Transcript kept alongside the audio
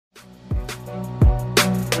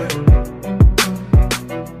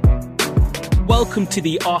Welcome to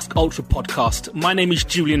the Ask Ultra podcast. My name is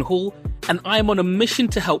Julian Hall, and I am on a mission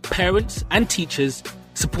to help parents and teachers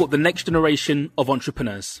support the next generation of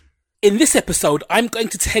entrepreneurs. In this episode, I'm going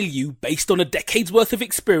to tell you, based on a decade's worth of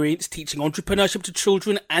experience teaching entrepreneurship to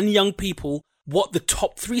children and young people, what the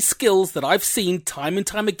top 3 skills that I've seen time and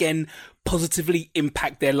time again positively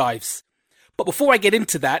impact their lives. But before I get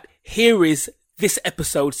into that, here is this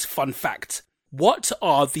episode's fun fact. What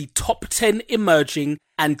are the top 10 emerging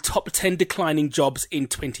and top 10 declining jobs in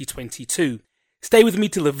 2022? Stay with me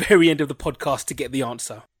till the very end of the podcast to get the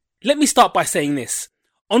answer. Let me start by saying this.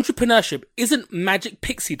 Entrepreneurship isn't magic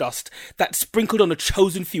pixie dust that's sprinkled on a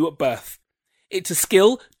chosen few at birth. It's a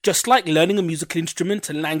skill just like learning a musical instrument,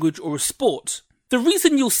 a language, or a sport. The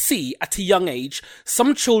reason you'll see at a young age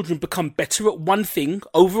some children become better at one thing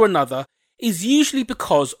over another is usually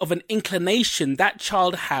because of an inclination that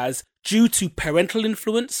child has due to parental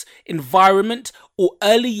influence, environment, or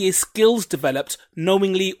early year skills developed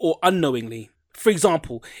knowingly or unknowingly. For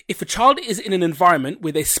example, if a child is in an environment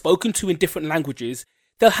where they're spoken to in different languages,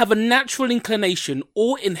 they'll have a natural inclination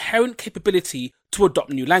or inherent capability to adopt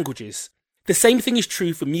new languages. The same thing is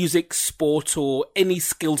true for music, sport, or any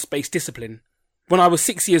skills-based discipline. When I was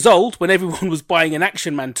 6 years old, when everyone was buying an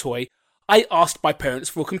Action Man toy, I asked my parents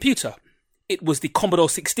for a computer. It was the Commodore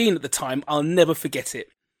 16 at the time. I'll never forget it.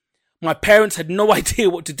 My parents had no idea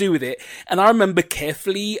what to do with it, and I remember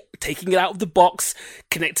carefully taking it out of the box,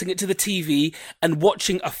 connecting it to the TV, and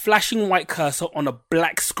watching a flashing white cursor on a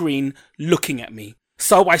black screen looking at me.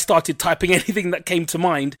 So I started typing anything that came to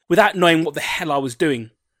mind without knowing what the hell I was doing.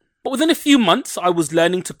 But within a few months, I was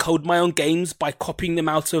learning to code my own games by copying them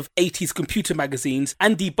out of 80s computer magazines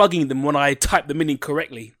and debugging them when I typed them in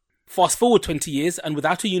incorrectly. Fast forward 20 years, and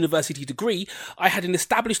without a university degree, I had an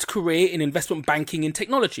established career in investment banking and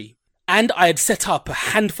technology. And I had set up a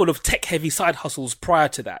handful of tech-heavy side hustles prior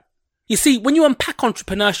to that. You see, when you unpack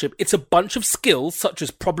entrepreneurship, it's a bunch of skills such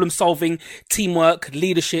as problem solving, teamwork,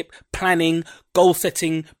 leadership, planning, goal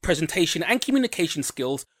setting, presentation, and communication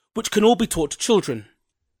skills, which can all be taught to children.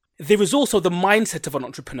 There is also the mindset of an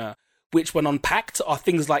entrepreneur, which when unpacked are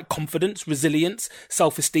things like confidence, resilience,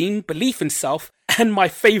 self-esteem, belief in self, and my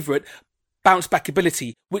favourite, bounce back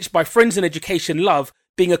ability, which my friends in education love,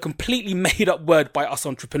 being a completely made up word by us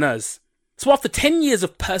entrepreneurs. So after 10 years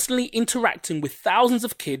of personally interacting with thousands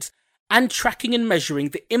of kids and tracking and measuring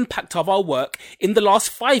the impact of our work in the last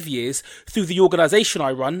 5 years through the organisation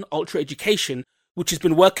I run, Ultra Education, which has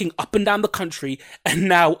been working up and down the country and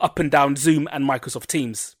now up and down Zoom and Microsoft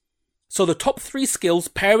Teams. So the top 3 skills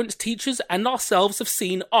parents, teachers and ourselves have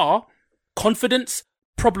seen are confidence,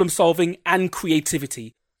 problem solving and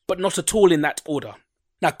creativity, but not at all in that order.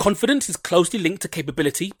 Now, confidence is closely linked to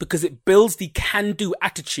capability because it builds the can-do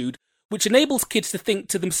attitude, which enables kids to think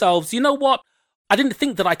to themselves, you know what? I didn't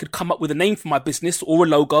think that I could come up with a name for my business or a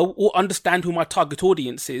logo or understand who my target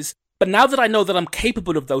audience is. But now that I know that I'm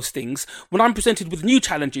capable of those things, when I'm presented with new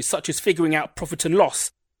challenges such as figuring out profit and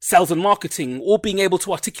loss, sales and marketing, or being able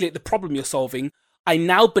to articulate the problem you're solving, I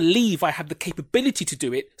now believe I have the capability to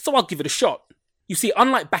do it, so I'll give it a shot. You see,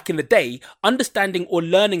 unlike back in the day, understanding or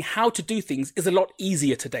learning how to do things is a lot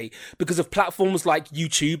easier today because of platforms like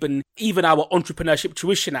YouTube and even our entrepreneurship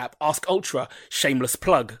tuition app, Ask Ultra, shameless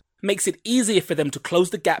plug. Makes it easier for them to close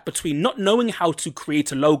the gap between not knowing how to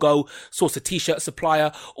create a logo, source a t-shirt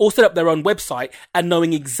supplier, or set up their own website and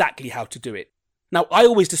knowing exactly how to do it. Now, I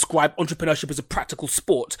always describe entrepreneurship as a practical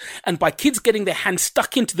sport, and by kids getting their hands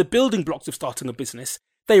stuck into the building blocks of starting a business,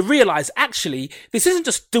 they realise, actually, this isn't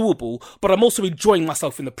just doable, but I'm also enjoying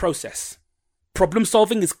myself in the process. Problem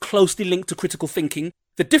solving is closely linked to critical thinking.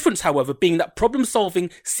 The difference, however, being that problem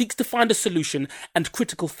solving seeks to find a solution and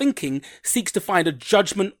critical thinking seeks to find a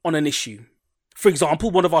judgment on an issue. For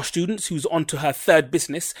example, one of our students who's on to her 3rd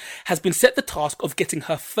business has been set the task of getting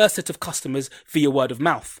her first set of customers via word of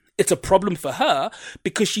mouth. It's a problem for her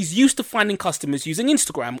because she's used to finding customers using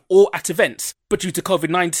Instagram or at events, but due to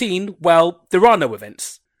COVID-19, well, there are no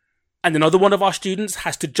events. And another one of our students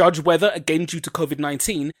has to judge whether, again due to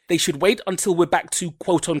COVID-19, they should wait until we're back to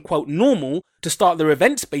quote-unquote normal to start their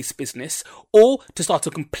events-based business or to start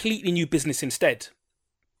a completely new business instead.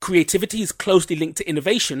 Creativity is closely linked to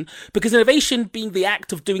innovation because innovation, being the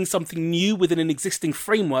act of doing something new within an existing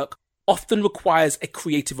framework, often requires a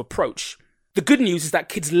creative approach. The good news is that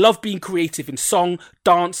kids love being creative in song,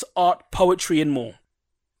 dance, art, poetry and more.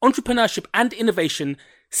 Entrepreneurship and innovation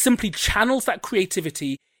simply channels that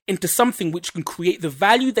creativity into something which can create the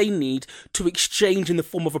value they need to exchange in the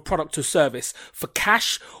form of a product or service for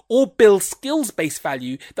cash or build skills-based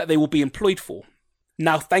value that they will be employed for.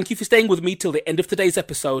 Now, thank you for staying with me till the end of today's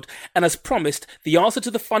episode, and as promised, the answer to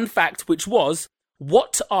the fun fact, which was,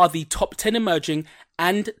 what are the top 10 emerging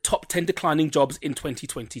and top 10 declining jobs in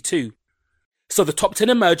 2022? So the top 10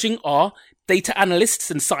 emerging are data analysts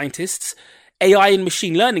and scientists, AI and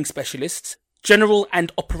machine learning specialists, general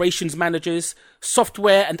and operations managers,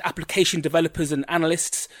 software and application developers and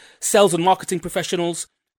analysts, sales and marketing professionals,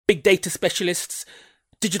 big data specialists,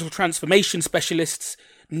 digital transformation specialists,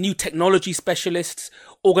 new technology specialists,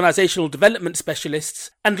 organizational development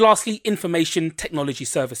specialists, and lastly, information technology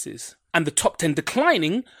services. And the top 10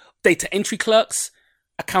 declining, data entry clerks,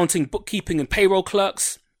 accounting, bookkeeping and payroll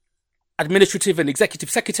clerks, administrative and executive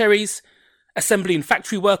secretaries, assembly and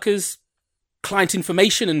factory workers, client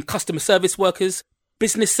information and customer service workers,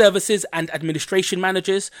 business services and administration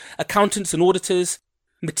managers, accountants and auditors,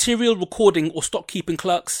 material recording or stock keeping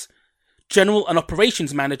clerks, general and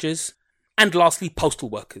operations managers, and lastly, postal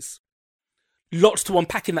workers. Lots to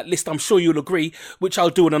unpack in that list, I'm sure you'll agree, which I'll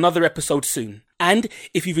do in another episode soon. And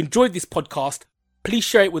if you've enjoyed this podcast, please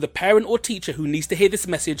share it with a parent or teacher who needs to hear this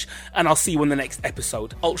message, and I'll see you in the next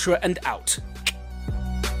episode. Ultra and out.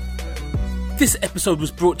 This episode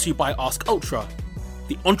was brought to you by Ask Ultra,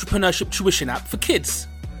 the entrepreneurship tuition app for kids.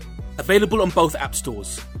 Available on both app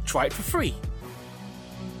stores. Try it for free.